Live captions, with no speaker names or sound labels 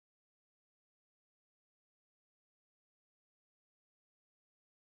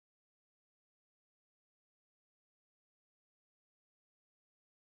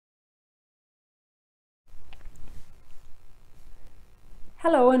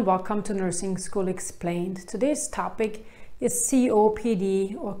Hello and welcome to Nursing School Explained. Today's topic is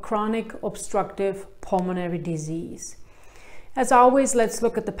COPD, or chronic obstructive pulmonary disease. As always, let's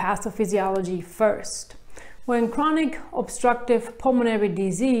look at the pathophysiology first. When chronic obstructive pulmonary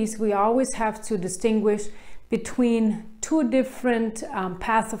disease, we always have to distinguish between two different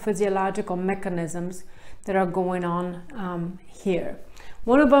pathophysiological mechanisms that are going on here.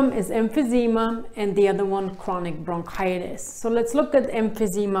 One of them is emphysema and the other one chronic bronchitis. So let's look at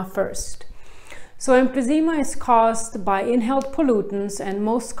emphysema first. So emphysema is caused by inhaled pollutants, and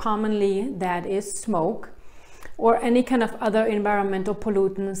most commonly that is smoke or any kind of other environmental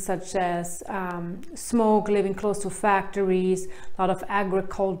pollutants such as smoke, living close to factories, a lot of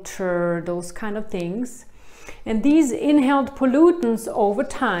agriculture, those kind of things. And these inhaled pollutants over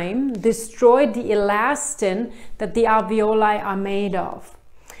time destroy the elastin that the alveoli are made of.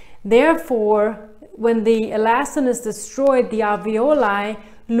 Therefore, when the elastin is destroyed, the alveoli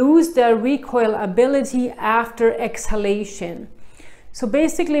lose their recoil ability after exhalation. So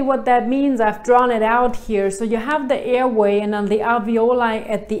basically what that means, I've drawn it out here. So you have the airway and then the alveoli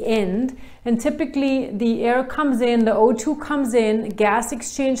at the end, and typically the air comes in, the O2 comes in, gas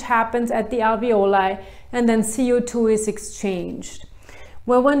exchange happens at the alveoli, and then CO2 is exchanged.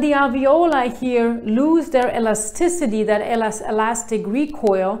 Well, when the alveoli here lose their elasticity, that elastic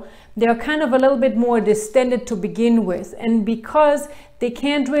recoil, they're kind of a little bit more distended to begin with. And because they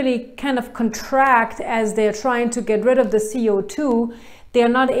can't really kind of contract as they're trying to get rid of the CO2, they're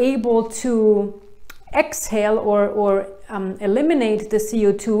not able to exhale or eliminate the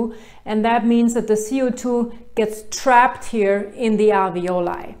CO2, and that means that the CO2 gets trapped here in the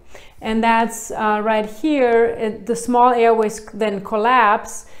alveoli. And that's right here, the small airways then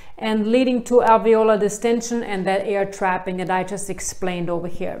collapse and leading to alveolar distension and that air trapping that I just explained over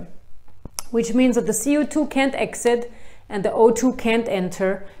here, which means that the CO2 can't exit and the O2 can't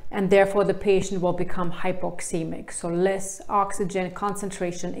enter, and therefore the patient will become hypoxemic, so less oxygen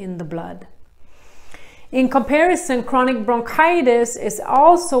concentration in the blood. In comparison, chronic bronchitis is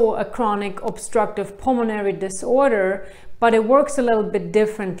also a chronic obstructive pulmonary disorder, but it works a little bit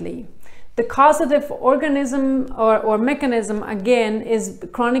differently. The causative organism or mechanism, again, is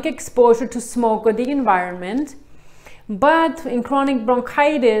chronic exposure to smoke or the environment. But in chronic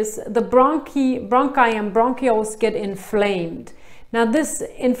bronchitis, the bronchi and bronchioles get inflamed. Now this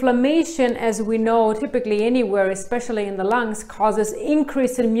inflammation, as we know, typically anywhere, especially in the lungs, causes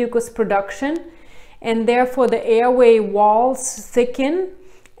increase in mucus production, and therefore the airway walls thicken,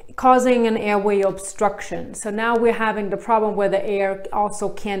 causing an airway obstruction. So now we're having the problem where the air also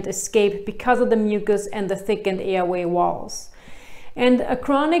can't escape because of the mucus and the thickened airway walls. And a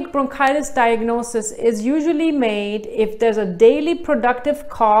chronic bronchitis diagnosis is usually made if there's a daily productive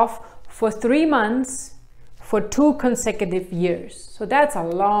cough for 3 months for 2 consecutive years. So that's a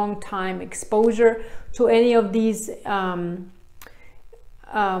long time exposure to any of these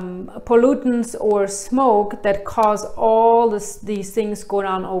pollutants or smoke that cause all these things going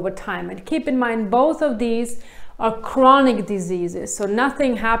on over time. And keep in mind, both of these are chronic diseases, so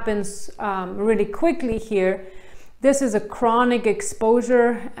nothing happens really quickly here. This is a chronic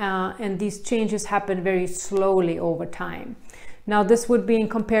exposure, and these changes happen very slowly over time. Now this would be in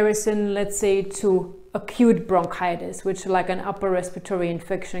comparison, let's say, to acute bronchitis, which, like an upper respiratory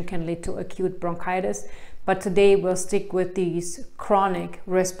infection, can lead to acute bronchitis. But today we'll stick with these chronic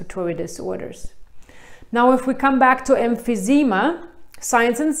respiratory disorders. Now if we come back to emphysema,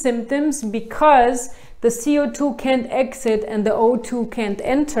 signs and symptoms, because the CO2 can't exit and the O2 can't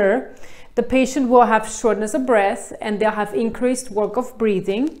enter, the patient will have shortness of breath and they'll have increased work of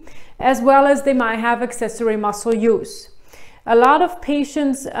breathing, as well as they might have accessory muscle use. A lot of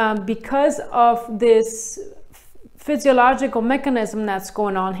patients, because of this physiological mechanism that's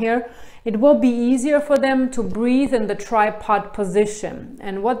going on here, it will be easier for them to breathe in the tripod position.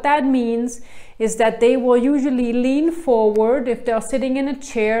 And what that means is that they will usually lean forward. If they're sitting in a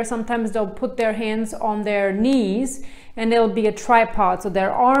chair, sometimes they'll put their hands on their knees and it'll be a tripod. So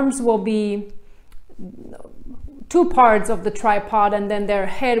their arms will be 2 parts of the tripod, and then their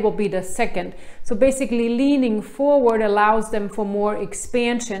head will be the second. So basically leaning forward allows them for more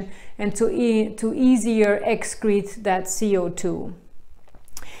expansion and to easier excrete that CO2.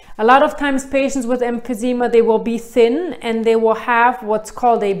 A lot of times patients with emphysema, they will be thin and they will have what's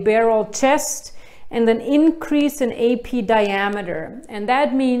called a barrel chest and an increase in AP diameter. And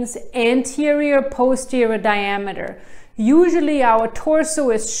that means anterior posterior diameter. Usually our torso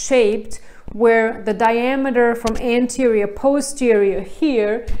is shaped where the diameter from anterior posterior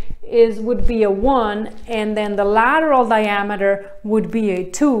here would be a 1, and then the lateral diameter would be a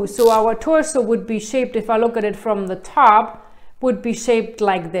 2. So our torso would be shaped, if I look at it from the top, would be shaped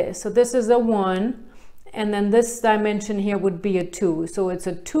like this. So this is a 1, and then this dimension here would be a 2. So it's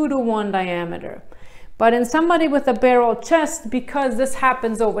a 2-to-1 diameter. But in somebody with a barrel chest, because this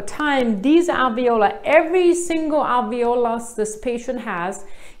happens over time, these alveoli, every single alveolus this patient has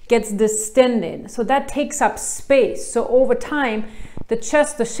gets distended. So that takes up space. So over time, the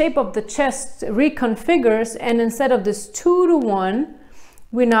chest, the shape of the chest reconfigures, and instead of this 2-to-1,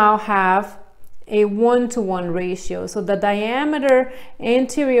 we now have a 1-to-1 ratio. So the diameter,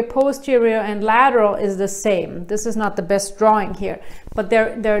 anterior, posterior, and lateral is the same. This is not the best drawing here, but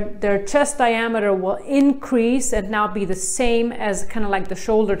their chest diameter will increase and now be the same as kind of like the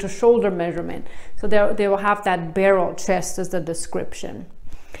shoulder to shoulder measurement. So they will have that barrel chest as the description.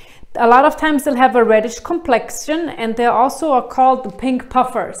 A lot of times they'll have a reddish complexion, and they also are called the pink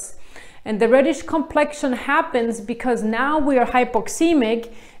puffers. And the reddish complexion happens because now we are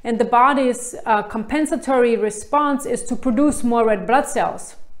hypoxemic, and the body's compensatory response is to produce more red blood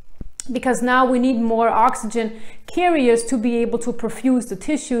cells, because now we need more oxygen carriers to be able to perfuse the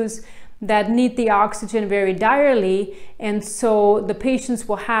tissues that need the oxygen very direly. And so the patients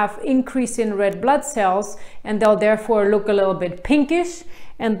will have increase in red blood cells, and they'll therefore look a little bit pinkish.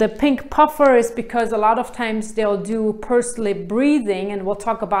 And the pink puffer is because a lot of times they'll do pursed lip breathing, and we'll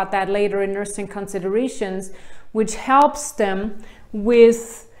talk about that later in nursing considerations, which helps them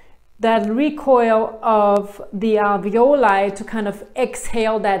with that recoil of the alveoli to kind of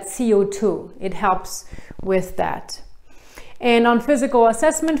exhale that CO2. It helps with that. And on physical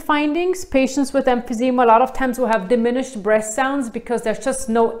assessment findings, patients with emphysema a lot of times will have diminished breath sounds because there's just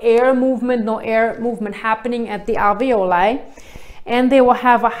no air movement happening at the alveoli. And they will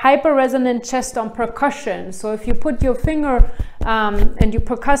have a hyperresonant chest on percussion. So if you put your finger and you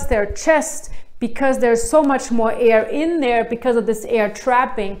percuss their chest, because there's so much more air in there, because of this air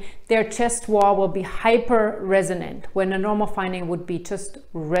trapping, their chest wall will be hyperresonant, when a normal finding would be just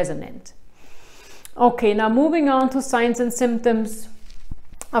resonant. Okay, now moving on to signs and symptoms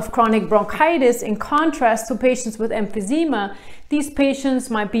of chronic bronchitis. In contrast to patients with emphysema, these patients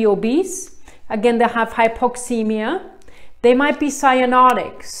might be obese. Again, they have hypoxemia. They might be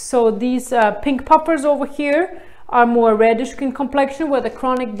cyanotic. So these pink puffers over here are more reddish in complexion, where the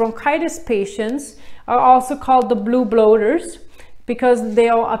chronic bronchitis patients are also called the blue bloaters because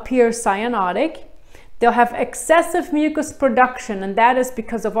they'll appear cyanotic. They'll have excessive mucus production, and that is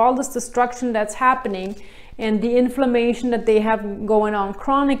because of all this destruction that's happening and the inflammation that they have going on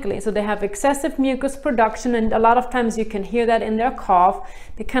chronically. So they have excessive mucus production, and a lot of times you can hear that in their cough.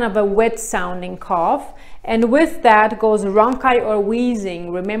 They kind of a wet sounding cough. And with that goes rhonchi or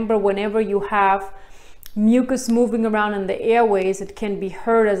wheezing. Remember, whenever you have mucus moving around in the airways, it can be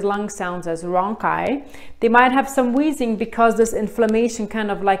heard as lung sounds as rhonchi. They might have some wheezing because this inflammation, kind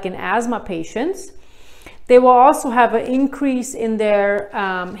of like in asthma patients. They will also have an increase in their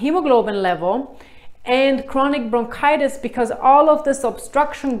hemoglobin level, and chronic bronchitis because all of this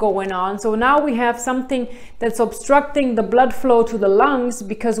obstruction going on. So now we have something that's obstructing the blood flow to the lungs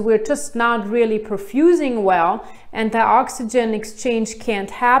because we're just not really perfusing well, and the oxygen exchange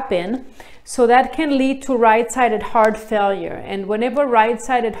can't happen. So that can lead to right-sided heart failure. And whenever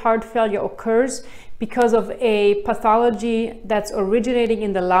right-sided heart failure occurs because of a pathology that's originating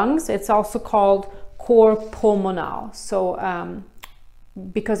in the lungs, it's also called cor pulmonale. So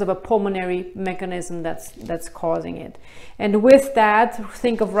because of a pulmonary mechanism that's causing it. And with that,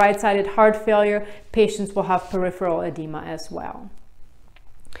 think of right-sided heart failure, patients will have peripheral edema as well.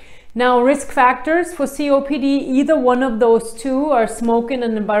 Now, risk factors for COPD, either one of those two are smoking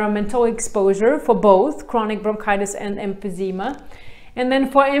and environmental exposure for both chronic bronchitis and emphysema. And then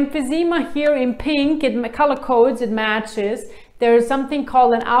for emphysema here in pink, it color codes, it matches. There is something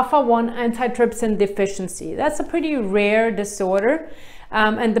called an alpha-1 antitrypsin deficiency. That's a pretty rare disorder.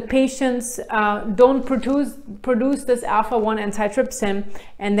 And the patients don't produce this alpha-1 antitrypsin,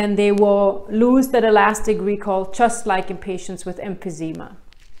 and then they will lose that elastic recall, just like in patients with emphysema.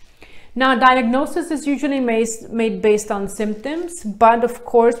 Now, diagnosis is usually made based on symptoms, but of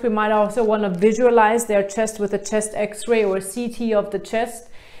course we might also want to visualize their chest with a chest x-ray or CT of the chest.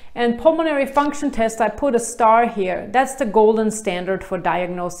 And pulmonary function test, I put a star here. That's the golden standard for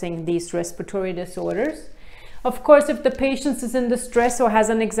diagnosing these respiratory disorders. Of course, if the patient is in distress or has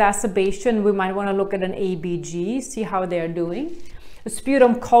an exacerbation, we might want to look at an ABG, see how they're doing. A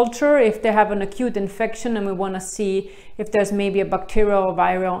sputum culture, if they have an acute infection and we want to see if there's maybe a bacterial or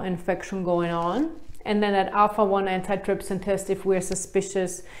viral infection going on. And then an alpha-1 antitrypsin test if we're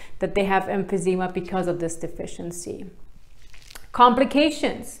suspicious that they have emphysema because of this deficiency.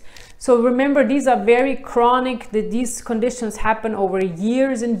 Complications. So remember, these are very chronic, these conditions happen over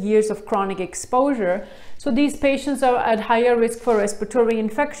years and years of chronic exposure. So these patients are at higher risk for respiratory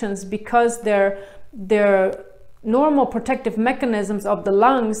infections because their normal protective mechanisms of the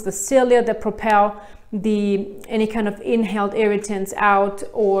lungs, the cilia that propel any kind of inhaled irritants out,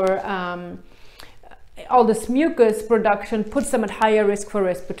 or all this mucus production, puts them at higher risk for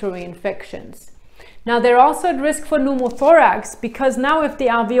respiratory infections. Now they're also at risk for pneumothorax because now if the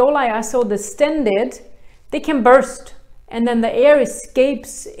alveoli are so distended, they can burst, and then the air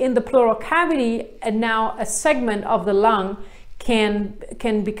escapes in the pleural cavity, and now a segment of the lung can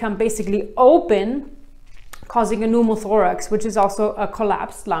become basically open, causing a pneumothorax, which is also a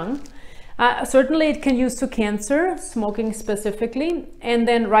collapsed lung. Certainly it can use to cancer, smoking specifically, and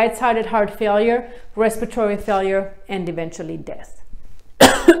then right-sided heart failure, respiratory failure, and eventually death.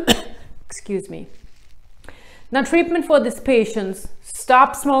 Excuse me. Now, treatment for these patients,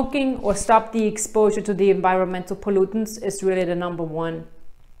 stop smoking or stop the exposure to the environmental pollutants, is really the number one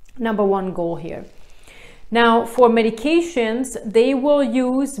goal here. Now, for medications, they will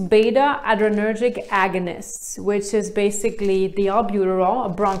use beta adrenergic agonists, which is basically the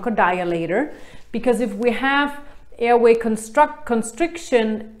albuterol, a bronchodilator, because if we have airway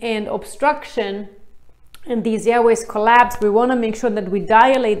constriction and obstruction, and these airways collapse, we want to make sure that we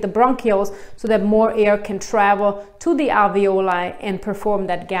dilate the bronchioles so that more air can travel to the alveoli and perform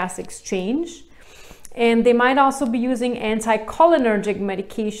that gas exchange. And they might also be using anticholinergic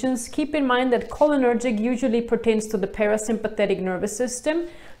medications. Keep in mind that cholinergic usually pertains to the parasympathetic nervous system.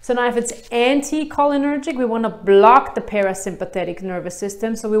 So now if it's anticholinergic, we want to block the parasympathetic nervous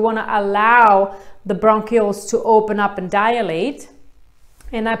system. So we want to allow the bronchioles to open up and dilate.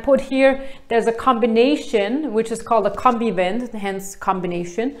 And I put here, there's a combination, which is called a combivent, hence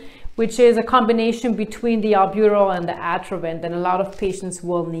combination, which is a combination between the albuterol and the atrovent, and a lot of patients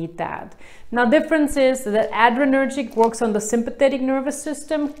will need that. Now, difference is that adrenergic works on the sympathetic nervous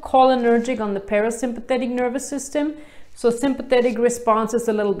system, cholinergic on the parasympathetic nervous system. So sympathetic response is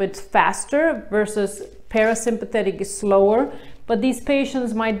a little bit faster versus parasympathetic is slower, but these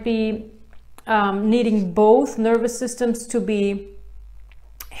patients might be needing both nervous systems to be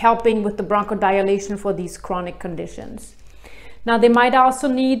helping with the bronchodilation for these chronic conditions. Now, they might also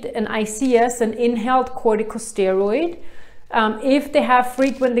need an ICS, an inhaled corticosteroid, if they have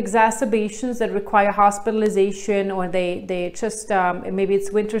frequent exacerbations that require hospitalization, or they just, maybe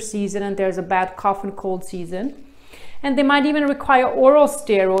it's winter season and there's a bad cough and cold season. And they might even require oral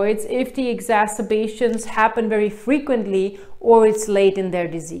steroids if the exacerbations happen very frequently or it's late in their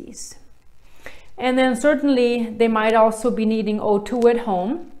disease. And then certainly they might also be needing O2 at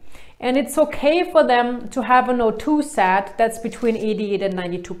home. And it's okay for them to have an O2 sat that's between 88 and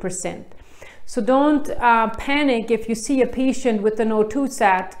 92%. So don't panic if you see a patient with an O2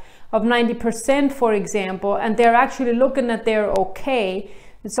 sat of 90%, for example, and they're actually looking that they're okay.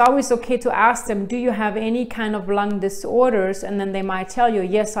 It's always okay to ask them, do you have any kind of lung disorders? And then they might tell you,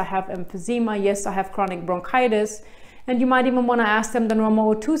 yes, I have emphysema, yes, I have chronic bronchitis. And you might even want to ask them the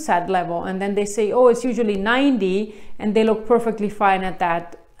normal O2 sat level. And then they say, oh, it's usually 90, and they look perfectly fine at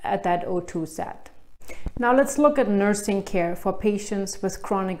that O2 sat. Now let's look at nursing care for patients with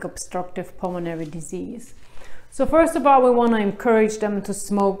chronic obstructive pulmonary disease. So first of all, we want to encourage them to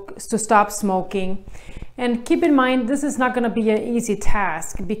stop smoking. And keep in mind, this is not going to be an easy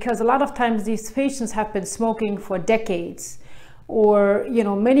task, because a lot of times these patients have been smoking for decades, or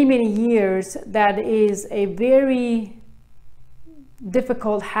many years. That is a very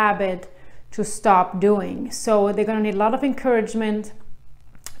difficult habit to stop doing. So they're going to need a lot of encouragement.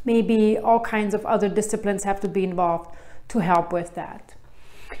 Maybe all kinds of other disciplines have to be involved to help with that.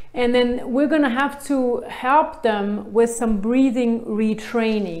 And then we're going to have to help them with some breathing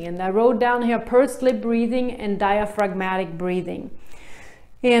retraining. And I wrote down here pursed lip breathing and diaphragmatic breathing.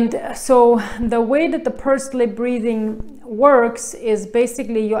 And so the way that the pursed lip breathing works is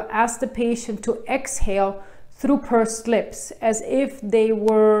basically you ask the patient to exhale through pursed lips, as if they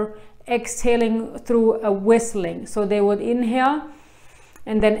were exhaling through a whistling. So they would inhale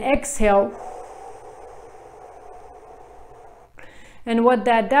and then exhale. And what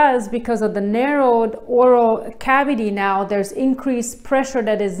that does, because of the narrowed oral cavity now, there's increased pressure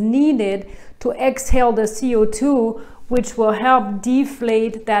that is needed to exhale the CO2, which will help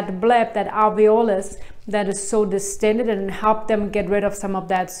deflate that bleb, that alveolus that is so distended, and help them get rid of some of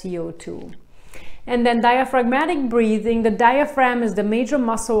that CO2. And then diaphragmatic breathing, the diaphragm is the major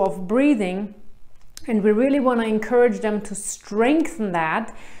muscle of breathing, and we really want to encourage them to strengthen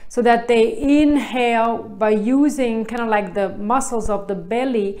that, so that they inhale by using kind of like the muscles of the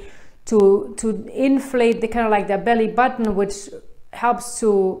belly to inflate the kind of like the belly button, which helps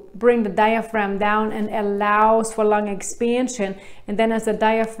to bring the diaphragm down and allows for lung expansion. And then as the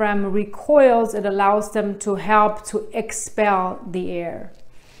diaphragm recoils, it allows them to help to expel the air.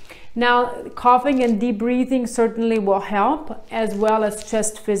 Now, coughing and deep breathing certainly will help, as well as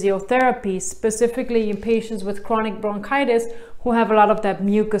chest physiotherapy, specifically in patients with chronic bronchitis who have a lot of that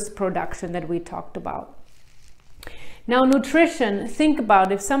mucus production that we talked about. Now, nutrition, think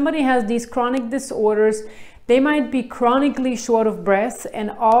about if somebody has these chronic disorders, they might be chronically short of breath and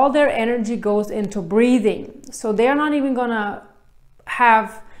all their energy goes into breathing. So they're not even gonna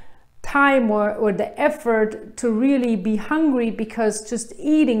have time or the effort to really be hungry, because just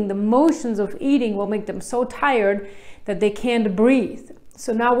eating, the motions of eating will make them so tired that they can't breathe.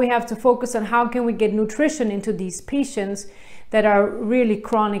 So now we have to focus on how can we get nutrition into these patients that are really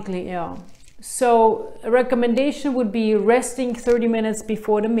chronically ill. So a recommendation would be resting 30 minutes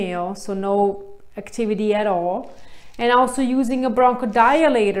before the meal, so no activity at all, and also using a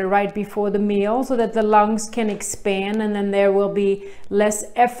bronchodilator right before the meal so that the lungs can expand and then there will be less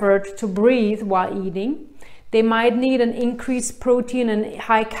effort to breathe while eating. They might need an increased protein and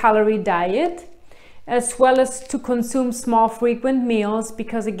high calorie diet, as well as to consume small frequent meals,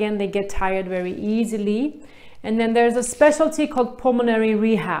 because again they get tired very easily. And then there's a specialty called pulmonary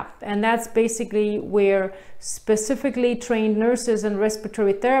rehab, and that's basically where specifically trained nurses and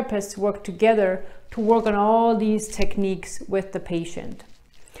respiratory therapists work together to work on all these techniques with the patient.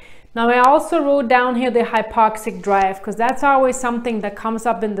 Now, I also wrote down here the hypoxic drive, because that's always something that comes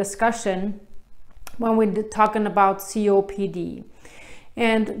up in discussion when we're talking about COPD.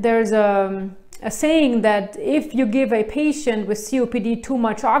 And there's a saying that if you give a patient with COPD too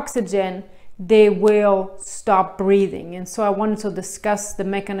much oxygen, they will stop breathing. And so I wanted to discuss the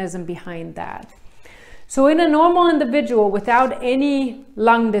mechanism behind that. So in a normal individual without any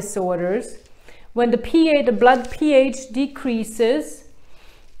lung disorders, when the pH, the blood pH decreases,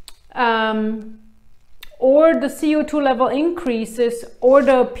 or the CO2 level increases, or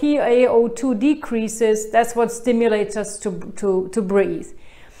the PaO2 decreases, that's what stimulates us to breathe.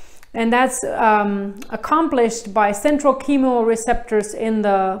 And that's accomplished by central chemoreceptors in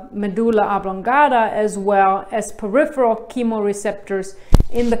the medulla oblongata, as well as peripheral chemoreceptors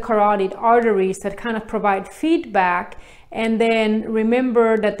in the carotid arteries that kind of provide feedback. And then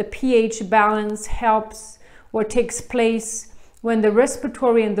remember that the pH balance helps or takes place when the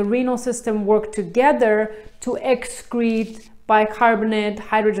respiratory and the renal system work together to excrete bicarbonate,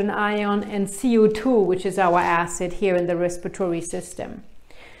 hydrogen ion, and CO2, which is our acid here in the respiratory system.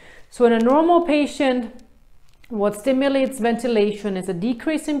 So in a normal patient, what stimulates ventilation is a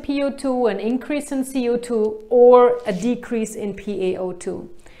decrease in PO2, an increase in CO2, or a decrease in PaO2.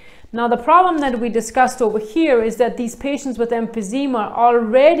 Now, the problem that we discussed over here is that these patients with emphysema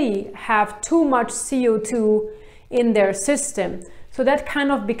already have too much CO2 in their system. So that kind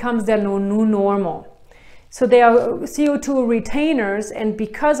of becomes their new normal. So they are CO2 retainers, and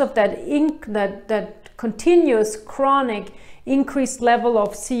because of that continuous chronic increased level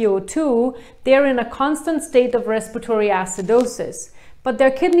of CO2, they're in a constant state of respiratory acidosis. But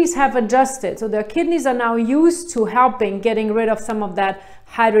their kidneys have adjusted. So their kidneys are now used to helping getting rid of some of that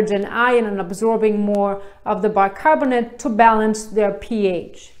hydrogen ion and absorbing more of the bicarbonate to balance their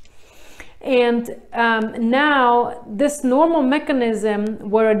pH. And now this normal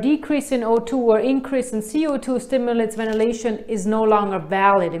mechanism where a decrease in O2 or increase in CO2 stimulates ventilation is no longer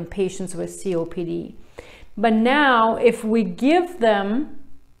valid in patients with COPD. But now if we give them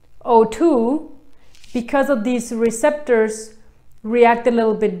O2, because of these receptors react a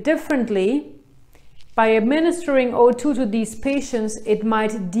little bit differently, by administering O2 to these patients, it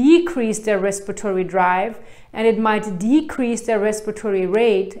might decrease their respiratory drive and it might decrease their respiratory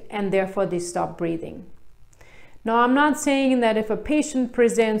rate, and therefore they stop breathing. Now, I'm not saying that if a patient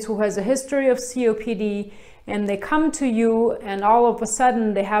presents who has a history of COPD and they come to you and all of a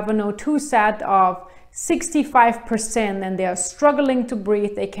sudden they have an O2 sat of 65% and they are struggling to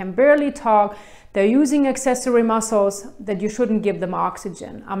breathe, they can barely talk, they're using accessory muscles, that you shouldn't give them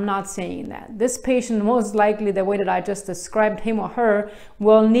oxygen. I'm not saying that. This patient, most likely the way that I just described him or her,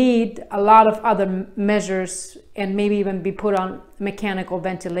 will need a lot of other measures and maybe even be put on mechanical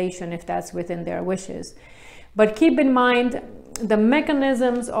ventilation if that's within their wishes. But keep in mind the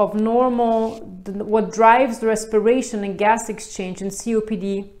mechanisms of normal, what drives the respiration and gas exchange in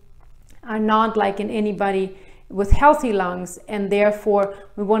COPD are not like in anybody with healthy lungs, and therefore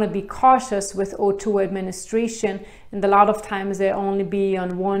we want to be cautious with O2 administration, and a lot of times they only be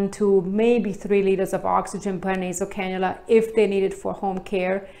on 1, 2, maybe 3 liters of oxygen per nasal cannula if they need it for home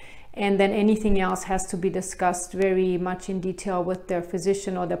care, and then anything else has to be discussed very much in detail with their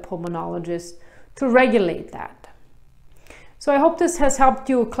physician or their pulmonologist to regulate that. So I hope this has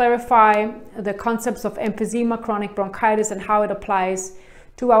helped you clarify the concepts of emphysema, chronic bronchitis, and how it applies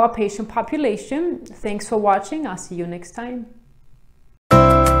to our patient population. Thanks for watching. I'll see you next time.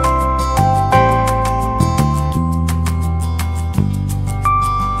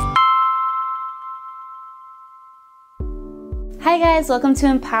 Hi guys, welcome to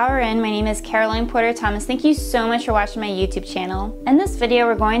Empower In. My name is Caroline Porter Thomas. Thank you so much for watching my YouTube channel. In this video,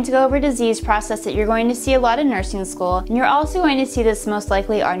 we're going to go over a disease process that you're going to see a lot in nursing school, and you're also going to see this most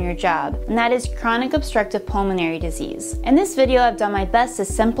likely on your job, and that is chronic obstructive pulmonary disease. In this video, I've done my best to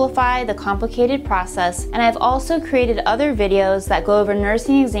simplify the complicated process, and I've also created other videos that go over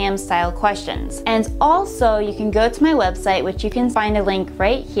nursing exam style questions. And also, you can go to my website, which you can find a link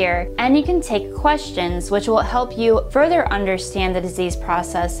right here, and you can take questions, which will help you further understand the disease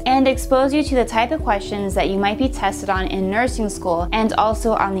process and expose you to the type of questions that you might be tested on in nursing school and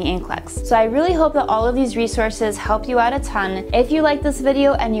also on the NCLEX. So I really hope that all of these resources help you out a ton. If you like this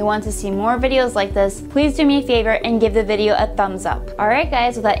video and you want to see more videos like this, please do me a favor and give the video a thumbs up. Alright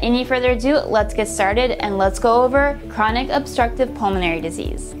guys, without any further ado, let's get started and let's go over chronic obstructive pulmonary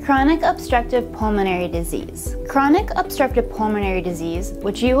disease. Chronic obstructive pulmonary disease. Chronic obstructive pulmonary disease,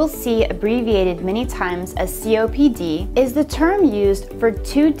 which you will see abbreviated many times as COPD, is the term used for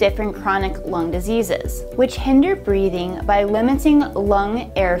two different chronic lung diseases, which hinder breathing by limiting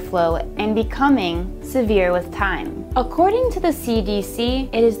lung airflow and becoming severe with time. According to the CDC,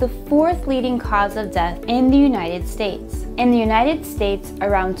 it is the fourth leading cause of death in the United States. In the United States,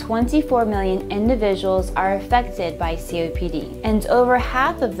 around 24 million individuals are affected by COPD, and over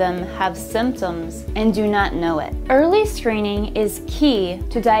half of them have symptoms and do not know it. Early screening is key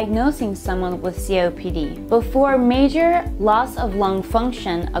to diagnosing someone with COPD before major loss of lung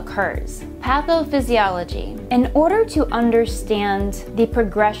function occurs. Pathophysiology. In order to understand the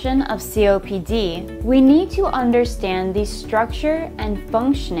progression of COPD, we need to understand the structure and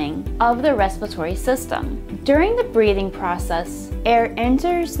functioning of the respiratory system. During the breathing process, air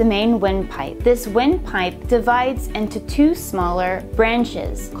enters the main windpipe. This windpipe divides into two smaller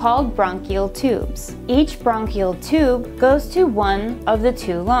branches called bronchial tubes. Each bronchial tube goes to one of the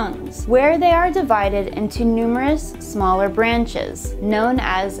two lungs, where they are divided into numerous smaller branches, known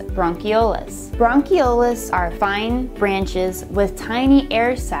as bronchioles. Bronchioles are fine branches with tiny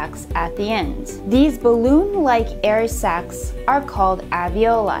air sacs at the end. These balloon-like air sacs are called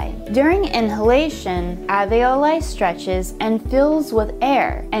alveoli. During inhalation, alveoli stretches and fills with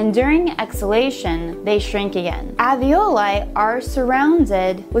air, and during exhalation, they shrink again. Alveoli are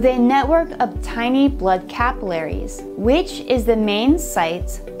surrounded with a network of tiny blood capillaries, which is the main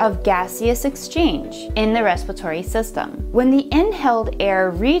site of gaseous exchange in the respiratory system. When the inhaled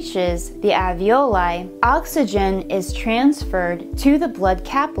air reaches the alveoli, oxygen is transferred to the blood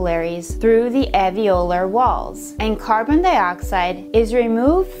capillaries through the alveolar walls, and carbon dioxide is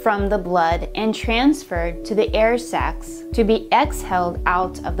removed from the blood and transferred to the air sacs to be exhaled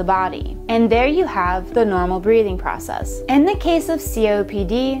out of the body. And there you have the normal breathing process. In the case of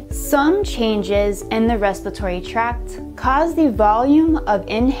COPD, some changes in the respiratory tract cause the volume of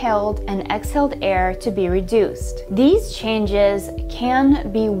inhaled and exhaled air to be reduced. These changes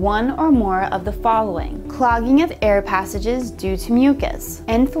can be one or more of the following: clogging of air passages due to mucus,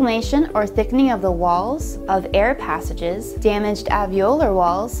 inflammation or thickening of the walls of air passages, damaged alveolar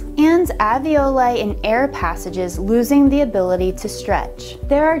walls, and alveoli in air passages losing the ability to stretch.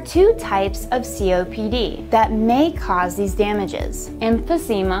 There are two types of COPD that may cause these damages: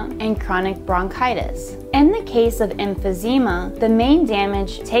 emphysema and chronic bronchitis. In the case of emphysema, the main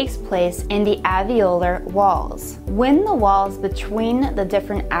damage takes place in the alveolar walls. When the walls between the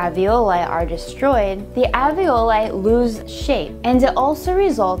different alveoli are destroyed, the alveoli lose shape, and it also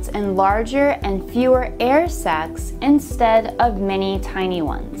results in larger and fewer air sacs instead of many tiny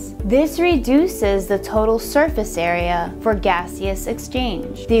ones. This reduces the total surface area for gaseous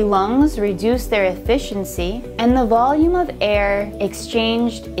exchange. The lungs reduce their efficiency, and the volume of air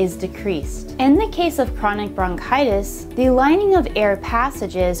exchanged is decreased. In the case of chronic bronchitis, the lining of air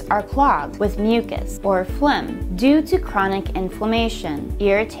passages are clogged with mucus or phlegm due to chronic inflammation,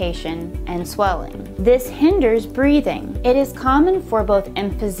 irritation, and swelling. This hinders breathing. It is common for both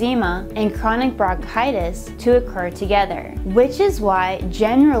emphysema and chronic bronchitis to occur together, which is why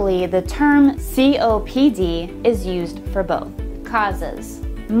generally the term COPD is used for both. Causes.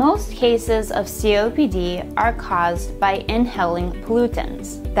 Most cases of COPD are caused by inhaling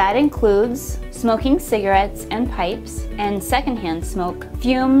pollutants. That includes smoking cigarettes and pipes and secondhand smoke,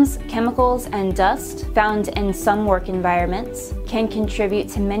 fumes, chemicals, and dust found in some work environments, can contribute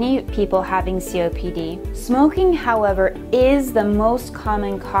to many people having COPD. Smoking, however, is the most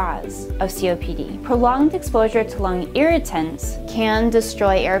common cause of COPD. Prolonged exposure to lung irritants can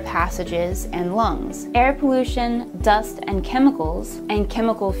destroy air passages and lungs. Air pollution, dust and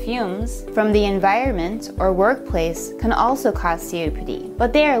chemical fumes from the environment or workplace can also cause COPD,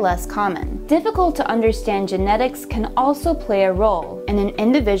 but they are less common. Difficult to understand genetics can also play a role in an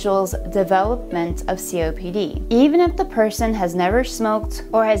individual's development of COPD, even if the person has never smoked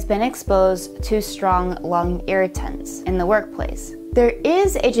or has been exposed to strong lung irritants in the workplace. There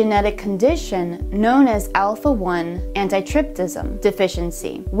is a genetic condition known as alpha-1 antitryptism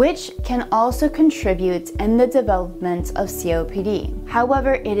deficiency, which can also contribute in the development of COPD.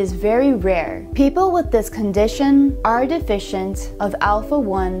 However, it is very rare. People with this condition are deficient of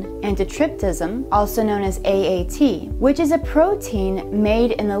alpha-1 antitryptism, also known as AAT, which is a protein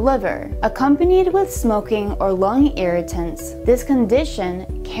made in the liver. Accompanied with smoking or lung irritants, this condition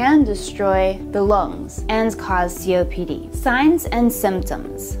can destroy the lungs and cause COPD. Signs and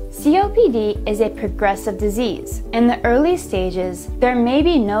symptoms. COPD is a progressive disease. In the early stages, there may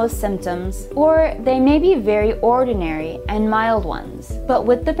be no symptoms, or they may be very ordinary and mild ones. But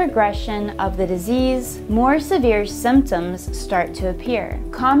with the progression of the disease, more severe symptoms start to appear.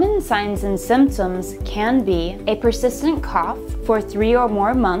 Common signs and symptoms can be a persistent cough for 3 or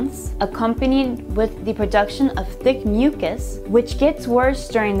more months, accompanied with the production of thick mucus, which gets worse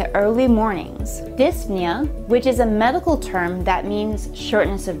during the early mornings. Dyspnea, which is a medical term that means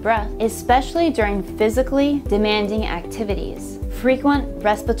shortness of breath, especially during physically demanding activities. Frequent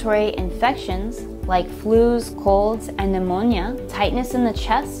respiratory infections like flus, colds, and pneumonia, tightness in the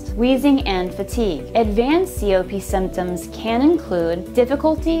chest, wheezing, and fatigue. Advanced COPD symptoms can include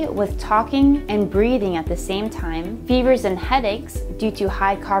difficulty with talking and breathing at the same time, fevers and headaches due to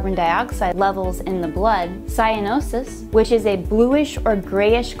high carbon dioxide levels in the blood, cyanosis, which is a bluish or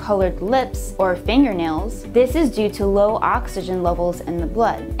grayish colored lips or fingernails. This is due to low oxygen levels in the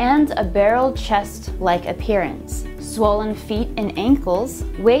blood, and a barrel chest-like appearance. Swollen feet and ankles,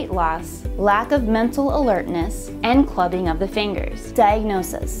 weight loss, lack of mental alertness, and clubbing of the fingers.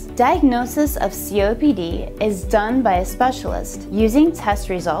 Diagnosis. Diagnosis of COPD is done by a specialist using test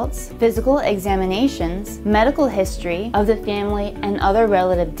results, physical examinations, medical history of the family, and other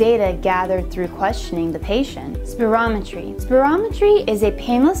relative data gathered through questioning the patient. Spirometry. Spirometry is a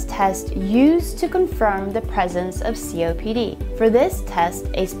painless test used to confirm the presence of COPD. For this test,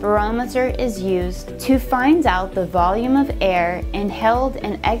 a spirometer is used to find out the volume of air inhaled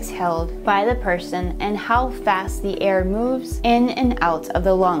and exhaled by the person and how fast the air moves in and out of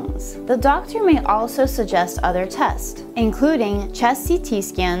the lungs. The doctor may also suggest other tests, including chest CT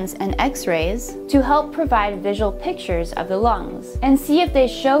scans and X-rays, to help provide visual pictures of the lungs and see if they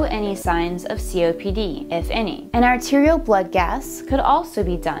show any signs of COPD, if any. An arterial blood gas could also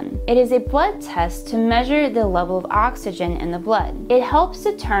be done. It is a blood test to measure the level of oxygen in the blood. It helps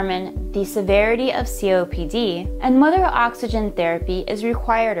determine the severity of COPD and whether oxygen therapy is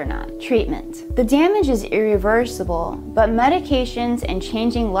required or not. Treatment. The damage is irreversible, but medications and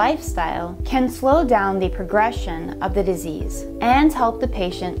changing lifestyle can slow down the progression of the disease and help the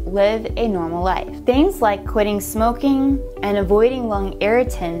patient live a normal life. Things like quitting smoking and avoiding lung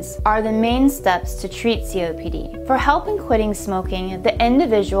irritants are the main steps to treat COPD. For help in quitting smoking, the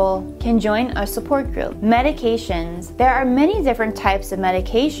individual can join a support group. Medications. There are many different types of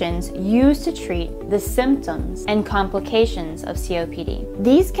medications used to treat the symptoms and complications of COPD.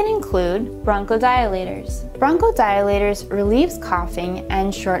 These can include bronchodilators. Bronchodilators relieves coughing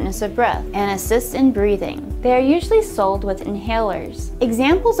and shortness of breath and assist in breathing. They are usually sold with inhalers.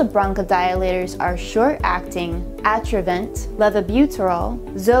 Examples of bronchodilators are short-acting Atrovent, levobuterol,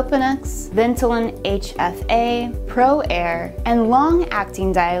 Xopenex, Ventolin HFA, ProAir, and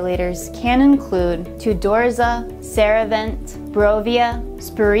long-acting dilators can include Tudorza, Ceravent, Brovia,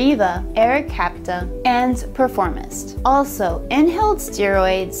 Spiriva, Ericapta, and Performist. Also, inhaled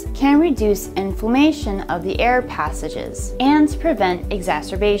steroids can reduce inflammation of the air passages and prevent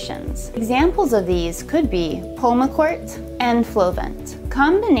exacerbations. Examples of these could be Pulmicort and Flovent.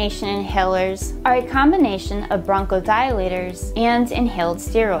 Combination inhalers are a combination of bronchodilators and inhaled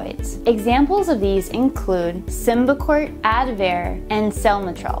steroids. Examples of these include Symbicort, Advair, and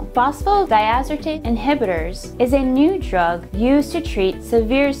Selmatrol. Phosphodiesterase inhibitors is a new drug used to treat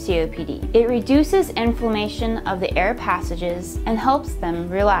severe COPD. It reduces inflammation of the air passages and helps them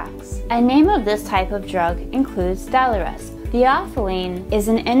relax. A name of this type of drug includes Daliresp. Theophylline is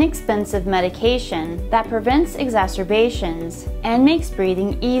an inexpensive medication that prevents exacerbations and makes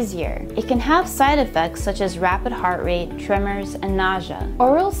breathing easier. It can have side effects such as rapid heart rate, tremors, and nausea.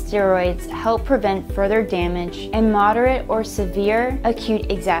 Oral steroids help prevent further damage and moderate or severe acute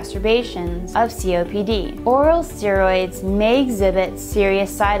exacerbations of COPD. Oral steroids may exhibit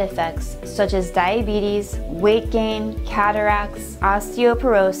serious side effects such as diabetes, weight gain, cataracts,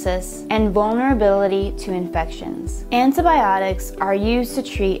 osteoporosis, and vulnerability to infections. Antibiotics are used to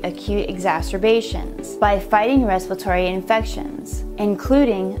treat acute exacerbations by fighting respiratory infections,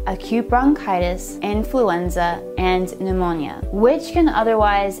 including acute bronchitis, influenza, and pneumonia, which can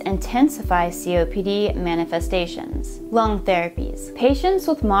otherwise intensify COPD manifestations. Lung therapies. Patients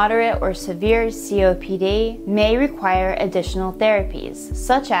with moderate or severe COPD may require additional therapies,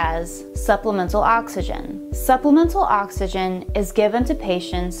 such as supplemental oxygen. Supplemental oxygen is given to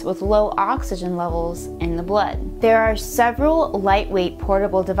patients with low oxygen levels in the blood. There are several lightweight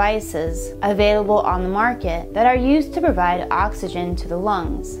portable devices available on the market that are used to provide oxygen to the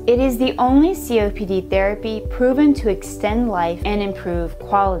lungs. It is the only COPD therapy proven to extend life and improve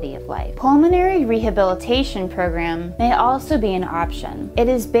quality of life. Pulmonary rehabilitation program may also be an option. It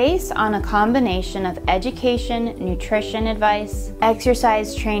is based on a combination of education, nutrition advice,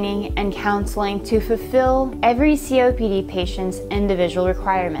 exercise training, and counseling to fulfill every COPD patient's individual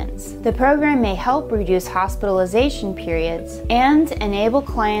requirements. The program may help reduce hospitalization periods and enable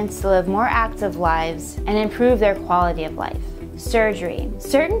clients to live more active lives and improve their quality of life. Surgery.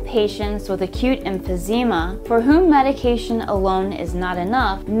 Certain patients with acute emphysema, for whom medication alone is not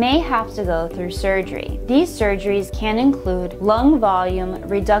enough, may have to go through surgery. These surgeries can include lung volume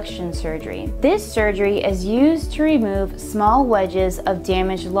reduction surgery. This surgery is used to remove small wedges of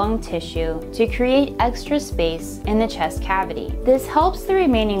damaged lung tissue to create extra space in the chest cavity. This helps the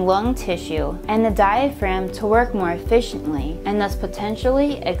remaining lung tissue and the diaphragm to work more efficiently, and thus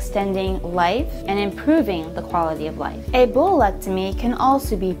potentially extending life and improving the quality of life. A bullolectomy can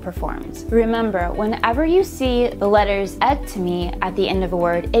also be performed. Remember, whenever you see the letters ectomy at the end of a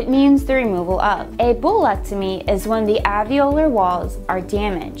word, it means the removal of. A bullolectomy is when the alveolar walls are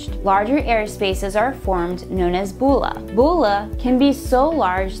damaged. Larger air spaces are formed, known as bulla. Bulla can be so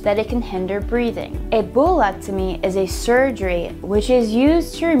large that it can hinder breathing. A bullolectomy is a surgery which is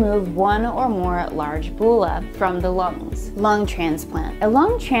used to remove one or more large bulla from the lungs. Lung transplant. A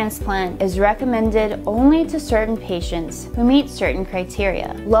lung transplant is recommended only to certain patients who meet certain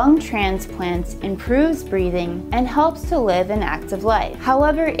criteria. Lung transplants improves breathing and helps to live an active life.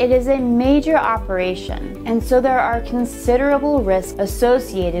 However, it is a major operation, and so there are considerable risks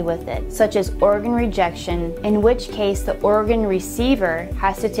associated with it, such as organ rejection, in which case the organ receiver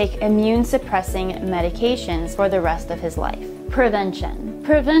has to take immune suppressing medications for the rest of his life. Prevention.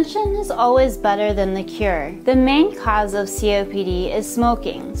 Prevention is always better than the cure. The main cause of COPD is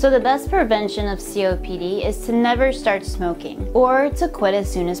smoking, so the best prevention of COPD is to never start smoking or to quit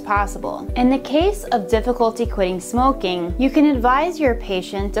as soon as possible. In the case of difficulty quitting smoking, you can advise your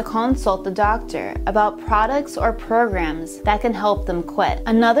patient to consult the doctor about products or programs that can help them quit.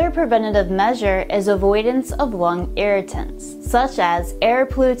 Another preventative measure is avoidance of lung irritants, such as air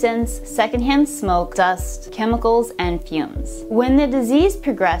pollutants, secondhand smoke, dust, chemicals, and fumes. When the disease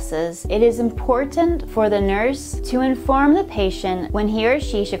progresses, it is important for the nurse to inform the patient when he or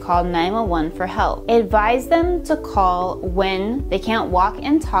she should call 911 for help. Advise them to call when they can't walk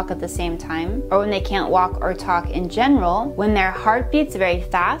and talk at the same time, or when they can't walk or talk in general, when their heart beats very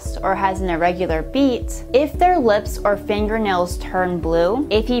fast or has an irregular beat, if their lips or fingernails turn blue,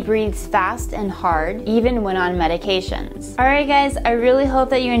 if he breathes fast and hard, even when on medications. Alright guys, I really hope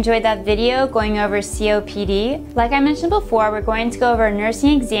that you enjoyed that video going over COPD. Like I mentioned before, we're going to go over a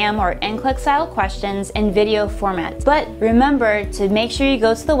nursing exam or NCLEX style questions in video format. But remember to make sure you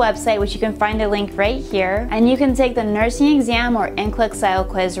go to the website, which you can find a link right here, and you can take the nursing exam or NCLEX style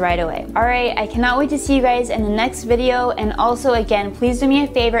quiz right away. Alright, I cannot wait to see you guys in the next video, and also again, please do me a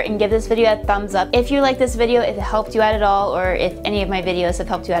favor and give this video a thumbs up if you like this video, if it helped you out at all, or if any of my videos have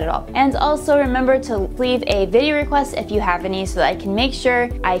helped you out at all. And also remember to leave a video request if you have any, so that I can make sure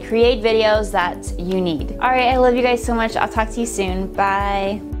I create videos that you need. Alright, I love you guys so much. I'll talk to you soon.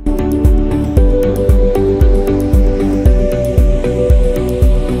 Bye.